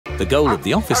The goal of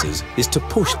the officers is to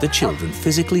push the children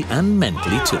physically and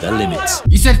mentally to their limits.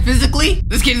 You said physically?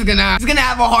 This kid is gonna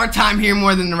have a hard time here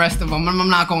more than the rest of them. I'm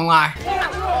not gonna lie.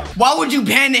 Why would you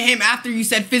ban him after you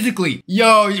said physically?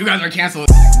 Yo, you guys are canceled.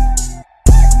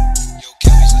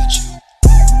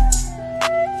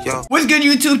 Yo. What's good,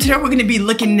 YouTube? Today we're gonna be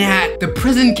looking at the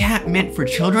prison camp meant for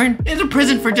children. Is a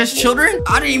prison for just children?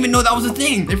 I didn't even know that was a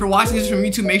thing. If you're watching this from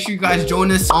YouTube, make sure you guys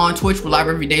join us on Twitch. We're live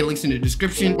every day, links in the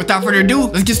description. Without further ado,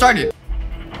 let's get started.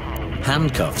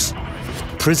 Handcuffs,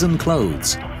 prison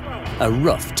clothes, a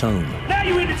rough tone. Now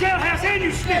you in the jailhouse and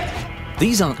you snitch.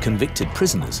 These aren't convicted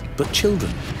prisoners, but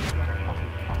children.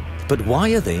 But why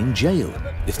are they in jail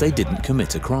if they didn't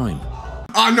commit a crime?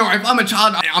 Oh no, if I'm a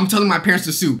child, I'm telling my parents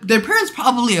to sue. Their parents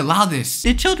probably allow this.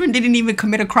 Their children didn't even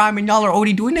commit a crime and y'all are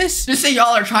already doing this? Just say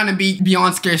y'all are trying to be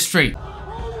beyond scared straight.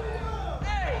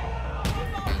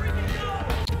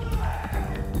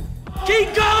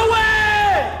 Keep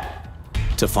going!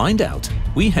 To find out,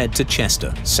 we head to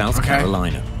Chester, South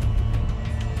Carolina.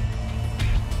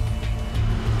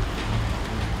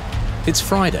 It's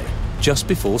Friday, just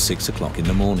before 6 o'clock in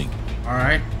the morning. All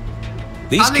right.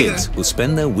 These kids will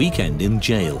spend their weekend in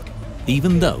jail,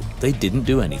 even though they didn't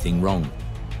do anything wrong.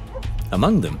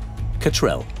 Among them,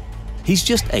 Catrell. He's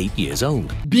just 8 years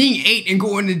old. Being 8 and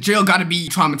going to jail gotta be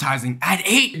traumatizing. At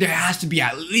 8, there has to be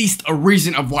at least a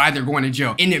reason of why they're going to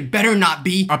jail. And it better not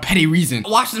be a petty reason.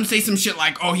 Watch them say some shit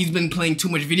like, oh, he's been playing too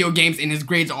much video games and his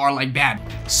grades are like bad.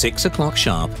 6 o'clock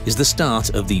sharp is the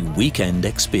start of the weekend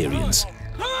experience.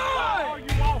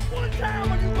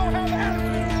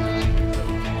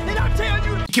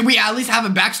 Can we at least have a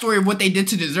backstory of what they did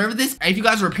to deserve this? If you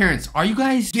guys were parents, are you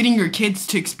guys getting your kids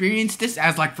to experience this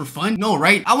as like for fun? No,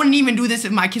 right? I wouldn't even do this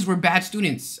if my kids were bad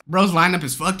students. Bro's lineup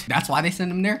is fucked. That's why they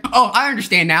send them there. Oh, I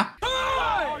understand now.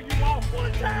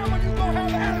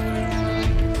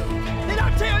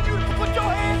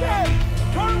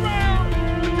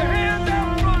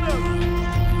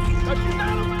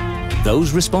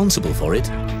 Those responsible for it,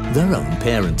 their own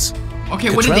parents. Okay,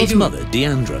 what did they do? Mother,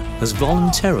 Deandra, has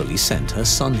voluntarily sent her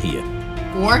son here.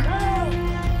 Or?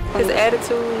 His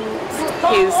attitude,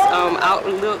 his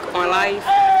outlook on life,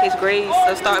 his grades,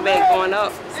 so start back going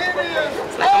up.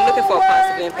 It's like I'm looking for a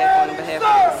positive impact on the behalf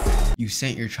of this. You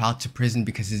sent your child to prison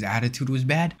because his attitude was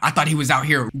bad? I thought he was out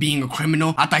here being a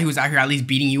criminal. I thought he was out here at least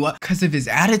beating you up because of his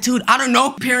attitude. I don't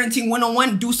know. Parenting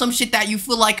 101, do some shit that you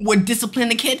feel like would discipline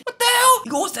the kid. What the hell?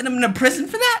 You go send him to prison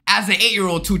for that? As an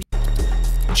 8-year-old too.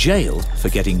 Jailed for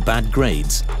getting bad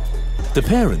grades. The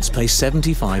parents pay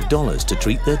 $75 to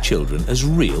treat their children as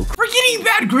real. For getting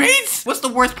bad grades? What's the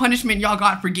worst punishment y'all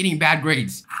got for getting bad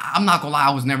grades? I'm not gonna lie, I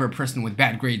was never a person with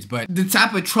bad grades, but the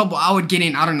type of trouble I would get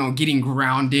in, I don't know, getting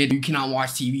grounded, you cannot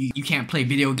watch TV, you can't play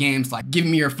video games, like give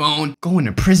me your phone. Going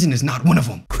to prison is not one of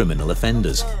them. Criminal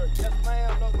offenders.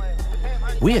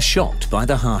 We are shocked by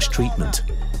the harsh treatment.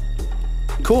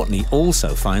 Courtney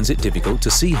also finds it difficult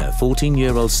to see her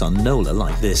 14-year-old son Nola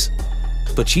like this.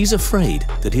 But she's afraid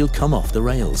that he'll come off the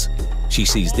rails. She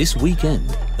sees this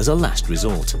weekend as a last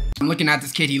resort. I'm looking at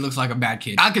this kid, he looks like a bad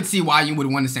kid. I could see why you would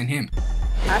want to send him.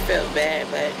 I felt bad,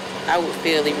 but I would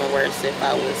feel even worse if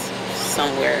I was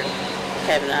somewhere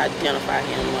having to identify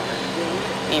him or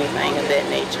anything of that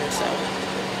nature, so.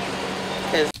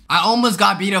 I almost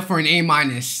got beat up for an A-.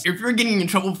 If you're getting in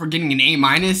trouble for getting an A-,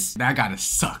 that gotta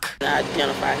suck.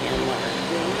 Identify him or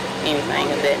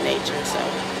anything of that nature, so.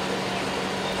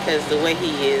 Because the way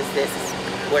he is, that's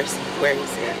where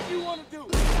he's at.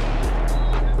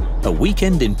 A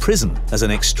weekend in prison as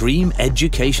an extreme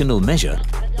educational measure.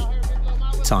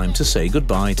 Time to say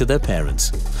goodbye to their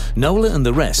parents. Nola and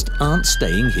the rest aren't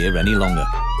staying here any longer.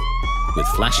 With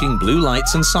flashing blue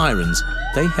lights and sirens,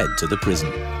 they head to the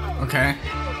prison. Okay.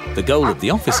 The goal of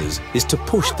the officers is to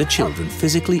push the children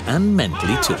physically and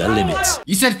mentally to their limits.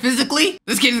 You said physically?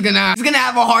 This kid is gonna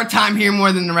have a hard time here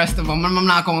more than the rest of them. I'm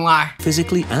not gonna lie.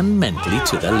 Physically and mentally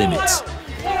to their limits.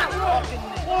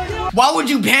 Why would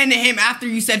you ban him after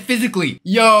you said physically?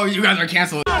 Yo, you guys are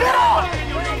canceled. Get off!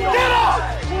 Get off!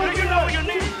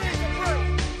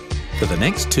 For the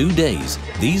next 2 days,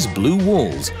 these blue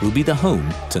walls will be the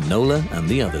home to Nola and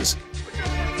the others.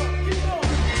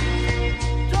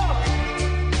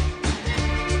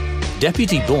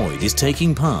 Deputy Boyd is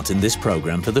taking part in this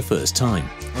program for the first time.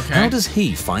 Okay. How does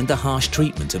he find the harsh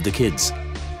treatment of the kids?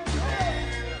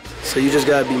 So you just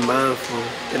gotta be mindful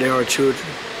that they are children,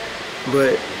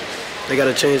 but they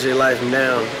gotta change their life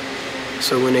now,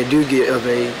 so when they do get of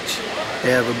age,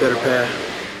 they have a better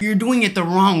path. You're doing it the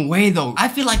wrong way though. I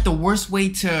feel like the worst way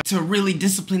to really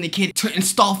discipline the kid, to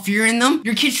install fear in them,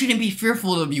 your kid shouldn't be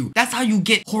fearful of you. That's how you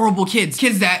get horrible kids.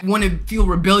 Kids that want to feel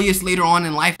rebellious later on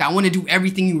in life, that want to do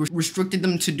everything you restricted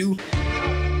them to do.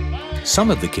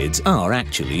 Some of the kids are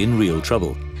actually in real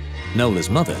trouble. Nola's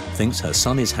mother thinks her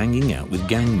son is hanging out with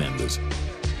gang members.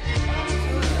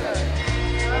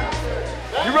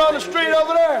 You run the street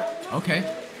over there. Okay.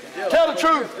 Tell the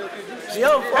truth.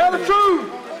 Tell the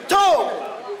truth. Talk.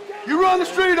 You run the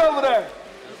street over there.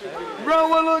 You run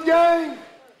one little gang.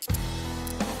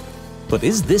 But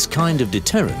is this kind of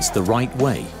deterrence the right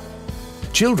way?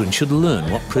 Children should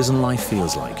learn what prison life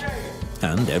feels like,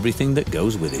 and everything that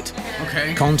goes with it.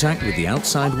 Okay. Contact with the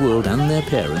outside world and their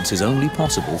parents is only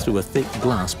possible through a thick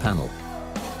glass panel.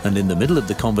 And in the middle of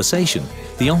the conversation,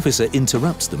 the officer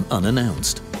interrupts them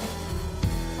unannounced.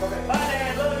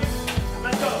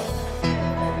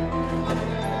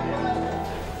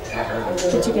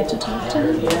 Did you get to talk to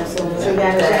him? Yeah, so you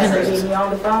guys just get me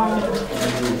on the phone.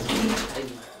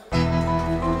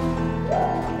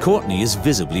 Courtney is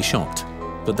visibly shocked,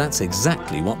 but that's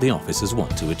exactly what the officers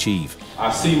want to achieve.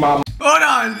 I see my... Hold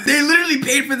on, they literally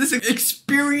paid for this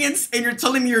experience and you're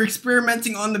telling me you're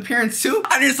experimenting on the parents too?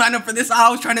 I didn't sign up for this.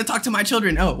 I was trying to talk to my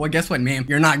children. Oh, well, guess what, ma'am?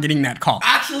 You're not getting that call.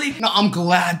 Actually, no, I'm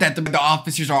glad that the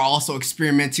officers are also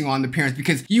experimenting on the parents,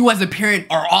 because you as a parent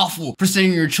are awful for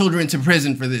sending your children to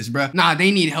prison for this, bruh. Nah, they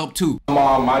need help too. My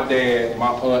mom, my dad, my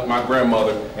aunt, my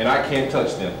grandmother, and I can't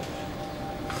touch them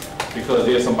because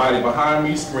there's somebody behind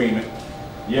me screaming,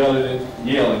 yelling,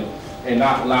 and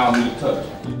not allowing me to touch.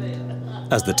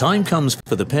 As the time comes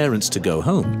for the parents to go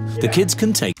home, the kids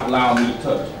can take... Allow me to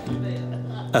touch.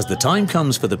 As the time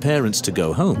comes for the parents to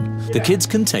go home, the kids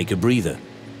can take a breather.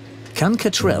 Can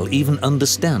Cottrell even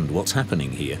understand what's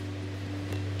happening here?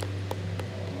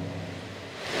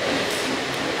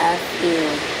 I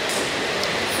feel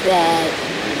sad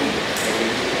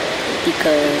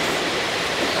because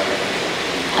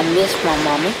I miss my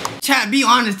mama. Chat, be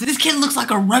honest, this kid looks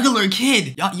like a regular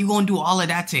kid. Y'all, you gonna do all of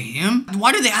that to him?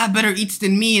 Why do they have better eats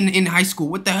than me in high school?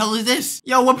 What the hell is this?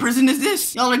 Yo, what prison is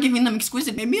this? Y'all are giving them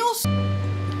exquisite meals?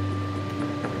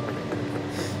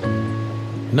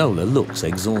 Nola looks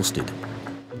exhausted.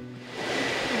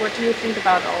 What do you think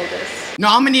about all this? No,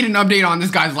 I'm gonna need an update on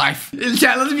this guy's life.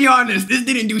 Chat, let's be honest, this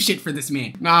didn't do shit for this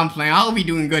man. Nah, I'm playing. I hope he's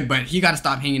doing good, but he gotta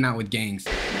stop hanging out with gangs.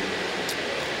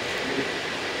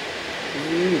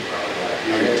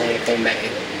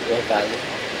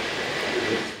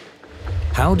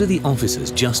 How do the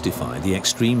officers justify the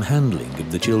extreme handling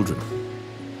of the children?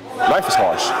 Life is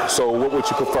harsh, so what would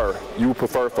you prefer? You would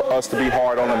prefer for us to be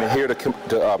hard on them in here to keep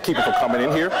them from coming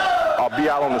in here, or be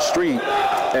out on the street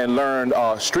and learn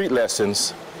street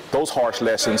lessons, those harsh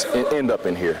lessons, and end up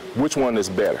in here? Which one is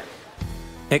better?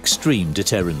 Extreme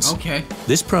deterrence. Okay.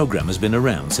 This program has been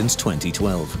around since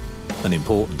 2012. An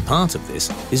important part of this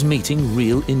is meeting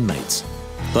real inmates.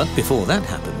 But before that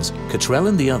happens, Cottrell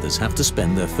and the others have to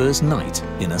spend their first night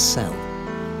in a cell.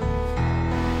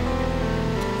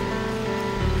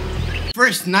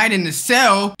 First night in the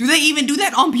cell? Do they even do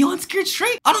that on Beyond Scared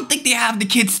Straight? I don't think they have the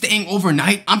kids staying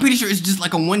overnight. I'm pretty sure it's just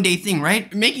like a one-day thing,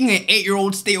 right? Making an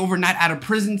 8-year-old stay overnight at a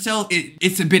prison cell,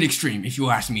 it's a bit extreme, if you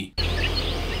ask me.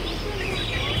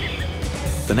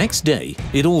 The next day,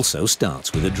 it also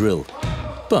starts with a drill.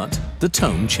 But the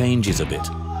tone changes a bit.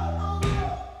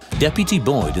 Deputy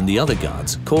Boyd and the other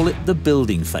guards call it the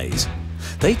building phase.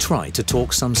 They try to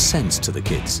talk some sense to the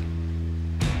kids.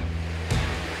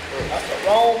 That's the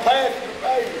wrong path.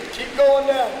 Hey, keep going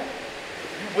down.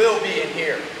 You will be in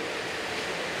here.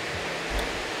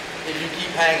 If you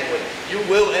keep hanging with it. You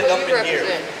will end up in here.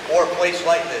 Or a place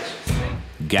like this.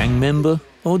 Gang member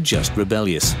or just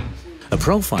rebellious? A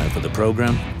profile for the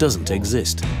program doesn't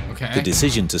exist. Okay. The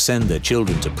decision to send their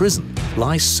children to prison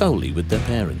lies solely with their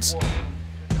parents.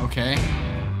 Okay.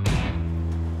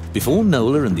 Before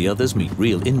Nola and the others meet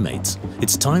real inmates,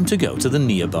 it's time to go to the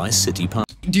nearby city park.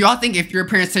 Do y'all think if your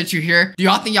parents sent you here, do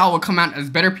y'all think y'all would come out as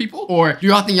better people? Or do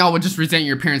y'all think y'all would just resent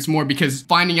your parents more because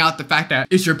finding out the fact that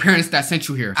it's your parents that sent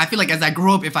you here? I feel like as I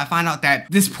grow up, if I find out that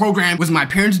this program was my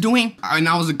parents doing and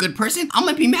I was a good person, I'm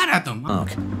gonna be mad at them.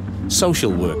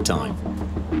 Social work time.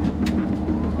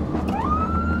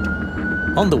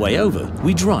 On the way over,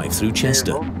 we drive through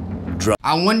Chester.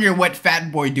 I wonder what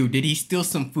Fat Boy do. Did he steal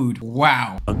some food?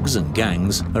 Wow. Drugs and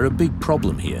gangs are a big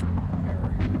problem here.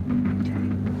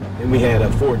 And we had a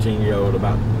 14-year-old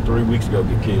about 3 weeks ago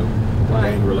get killed,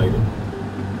 gang-related.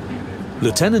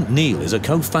 Lieutenant Neal is a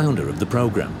co-founder of the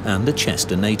program and a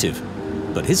Chester native,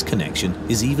 but his connection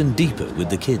is even deeper with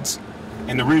the kids.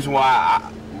 And the reason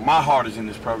why My heart is in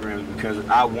this program because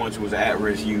I once was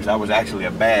at-risk youth. I was actually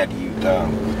a bad youth.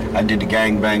 I did the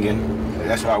gang banging.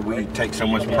 That's why we take so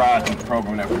much pride in the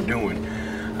program that we're doing,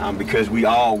 because we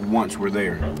all once were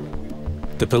there.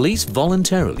 The police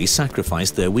voluntarily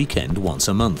sacrifice their weekend once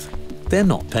a month. They're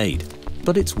not paid,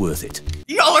 but it's worth it.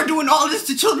 Y'all are doing all this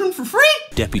to children for free?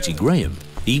 Deputy Graham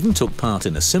even took part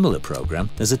in a similar program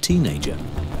as a teenager.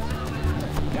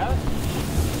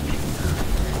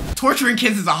 Torturing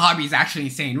kids as a hobby is actually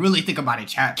insane. Really think about it,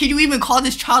 chat. Can you even call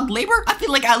this child labor? I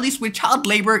feel like at least with child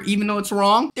labor, even though it's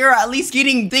wrong, they're at least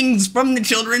getting things from the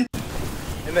children.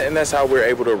 And that's how we're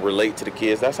able to relate to the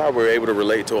kids. That's how we're able to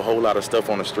relate to a whole lot of stuff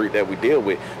on the street that we deal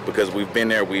with, because we've been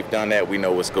there, we've done that, we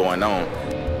know what's going on.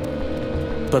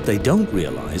 But they don't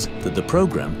realize that the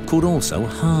program could also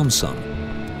harm some.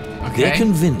 Okay. They're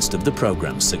convinced of the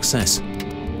program's success.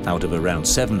 Out of around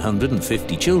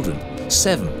 750 children,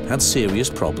 7 had serious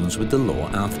problems with the law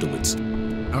afterwards.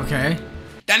 Okay.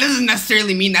 That doesn't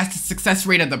necessarily mean that's the success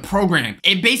rate of the program.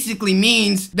 It basically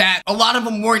means that a lot of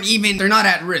them they're not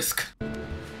at risk.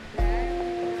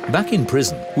 Back in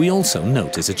prison, we also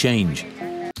notice a change.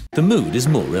 The mood is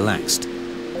more relaxed.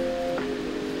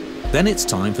 Then it's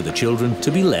time for the children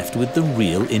to be left with the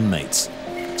real inmates.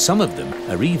 Some of them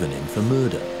are even in for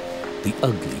murder. The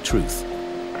ugly truth.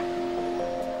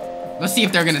 Let's see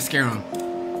if they're gonna scare them.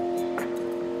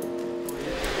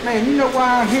 Man, you know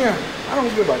why I'm here? I don't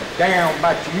give a damn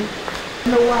about you.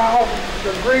 You know why I offered to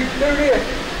agree to do this?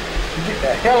 To get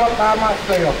the hell up out of my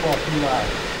cell for a few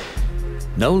hours.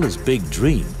 Nola's big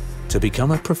dream to become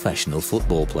a professional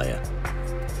football player.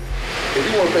 If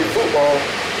you want to play football,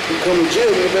 you come to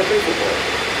jail and play football.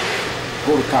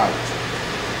 Go to college.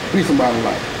 Be somebody in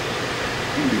life.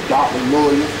 You can be doctor,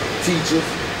 lawyer, teacher,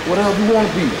 whatever you want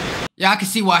to be. Yeah, I can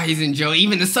see why he's in jail.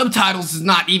 Even the subtitles is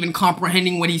not even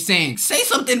comprehending what he's saying. Say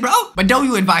something, bro. But don't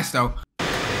you advice, though.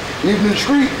 Living in the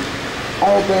street,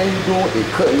 all thing you doing is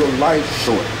cutting your life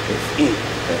short. That's it.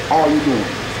 That's all you doing.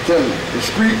 I'm telling you, the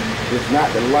street is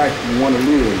not the life you want to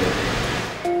live in.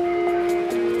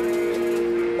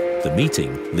 The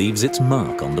meeting leaves its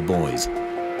mark on the boys.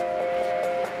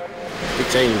 It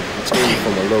changed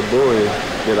from a little boy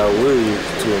that I was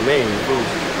to a man.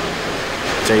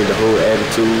 Changed the whole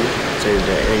attitude, changed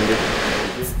their anger.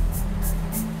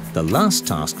 The last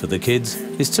task for the kids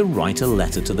is to write a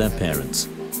letter to their parents.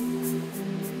 You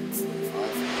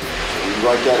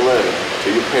write that letter to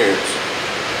your parents,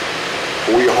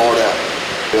 pour your heart out.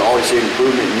 They'll always see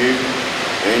improvement in you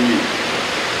and you.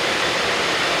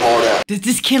 Heart out. Does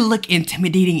this kid look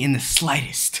intimidating in the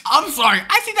slightest? I'm sorry,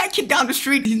 I see that kid down the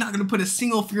street, he's not gonna put a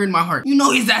single fear in my heart. You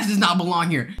know his ass does not belong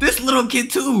here. This little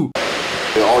kid too.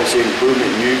 They'll always see improvement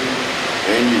in you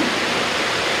and you,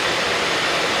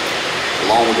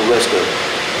 along with the rest of it.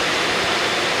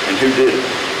 And who did it?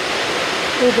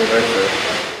 Who did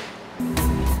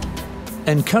it?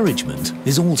 Encouragement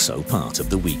is also part of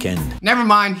the weekend. Never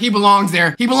mind, he belongs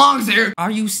there. He belongs there.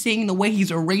 Are you seeing the way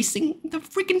he's erasing the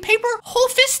freaking paper? Whole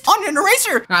fist on an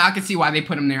eraser. Nah, I can see why they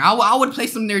put him there. I would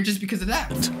place him there just because of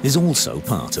that. Is also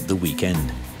part of the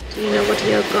weekend. Do you know what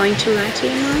you're going to write to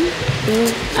your mom?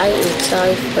 I am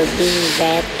sorry for being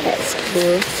bad at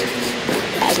school.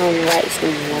 I'm gonna write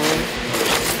some more.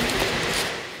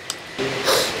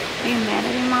 Are you mad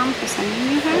at your mom for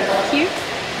sending you her here?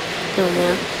 No,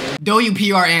 ma'am.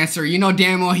 WPR answer. You know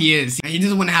damn well he is. He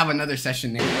just want to have another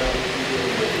session there.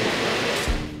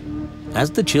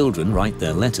 As the children write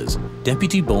their letters,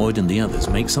 Deputy Boyd and the others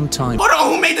make some time Hold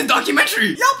on, who made the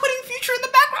documentary? Y'all putting Future in the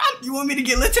background? You want me to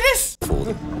get lit to this?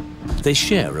 for them. They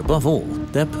share, above all,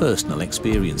 their personal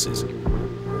experiences. I've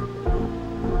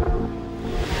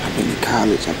been to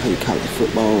college. I played college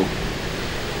football.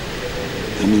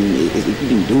 I mean, you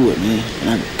can do it, man. And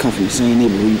I come from the same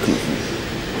neighborhood you come from.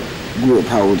 Grew up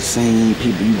probably with the same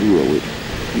people you grew up with.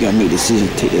 You gotta make decisions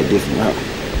to take that different route.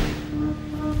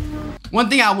 One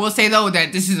thing I will say though,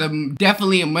 that this is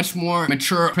definitely a much more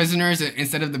mature prisoners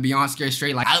instead of the Beyond Scary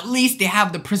Straight. Like, at least they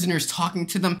have the prisoners talking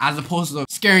to them as opposed to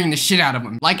scaring the shit out of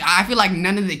them. Like, I feel like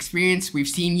none of the experience we've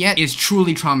seen yet is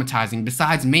truly traumatizing,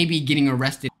 besides maybe getting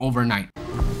arrested overnight.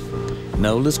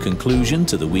 Nola's conclusion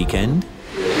to the weekend?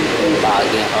 What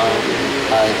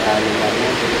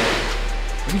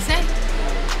do you say?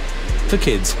 The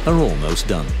kids are almost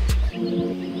done.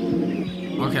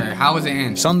 Okay, how was it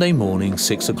end? Sunday morning,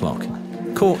 6 o'clock.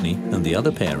 Courtney and the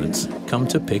other parents come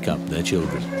to pick up their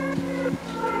children.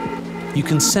 You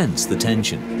can sense the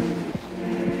tension.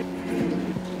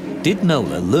 Did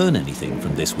Nola learn anything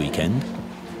from this weekend?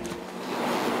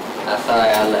 I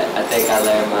think I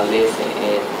learned my lesson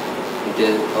in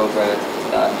this program.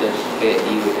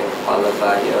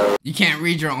 You can't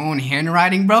read your own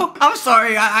handwriting, bro? I'm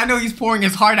sorry, I know he's pouring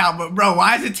his heart out, but bro,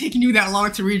 why is it taking you that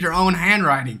long to read your own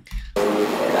handwriting?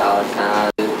 At all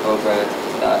times, this program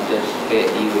just fit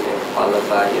you and follow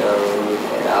by your rules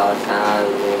at all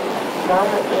times.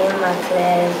 Mama in my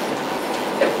class,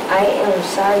 I am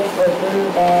sorry for being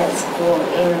bad at school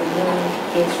and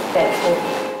being disrespectful.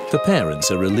 The parents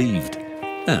are relieved,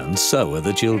 and so are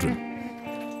the children.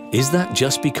 Is that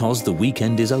just because the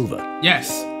weekend is over?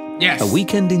 Yes, yes. A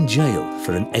weekend in jail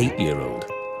for an 8-year-old.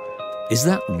 Is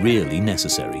that really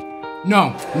necessary?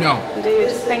 No, no. Do you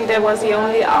think that was the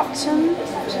only option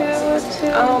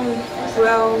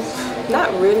Well,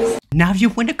 not really. Now you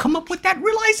want to come up with that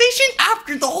realization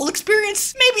after the whole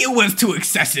experience? Maybe it was too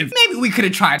excessive. Maybe we could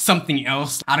have tried something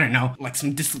else. I don't know, like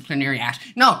some disciplinary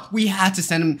action. No, we had to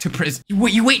send him to prison.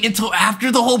 You wait until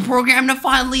after the whole program to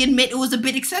finally admit it was a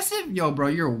bit excessive? Yo, bro,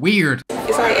 you're weird.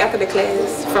 It's like after the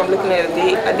class, from looking at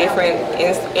a different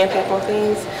impact on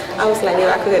things, I was like,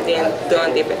 yeah, I could have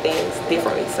done different things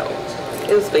differently. So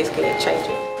it was basically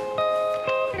changing.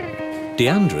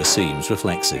 Deandra seems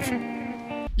reflexive.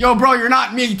 Yo, bro, you're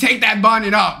not me. Take that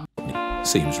bonnet up.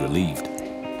 Seems relieved.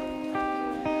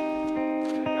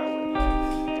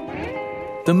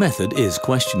 The method is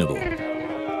questionable,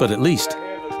 but at least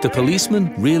the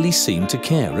policemen really seem to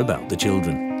care about the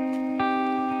children.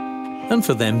 And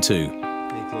for them too,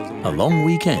 a long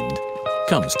weekend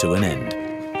comes to an end.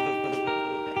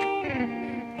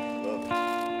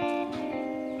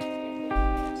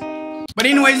 But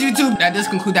anyways, YouTube, that does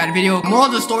conclude that video. Moral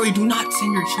of the story, do not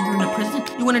send your children to prison.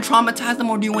 Do you want to traumatize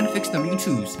them or do you want to fix them? You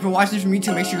choose. If you're watching this from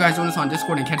YouTube, make sure you guys join us on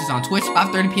Discord and catch us on Twitch.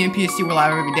 5:30 p.m. PST, we're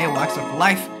live every day. We'll for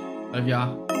life. Love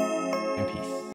y'all.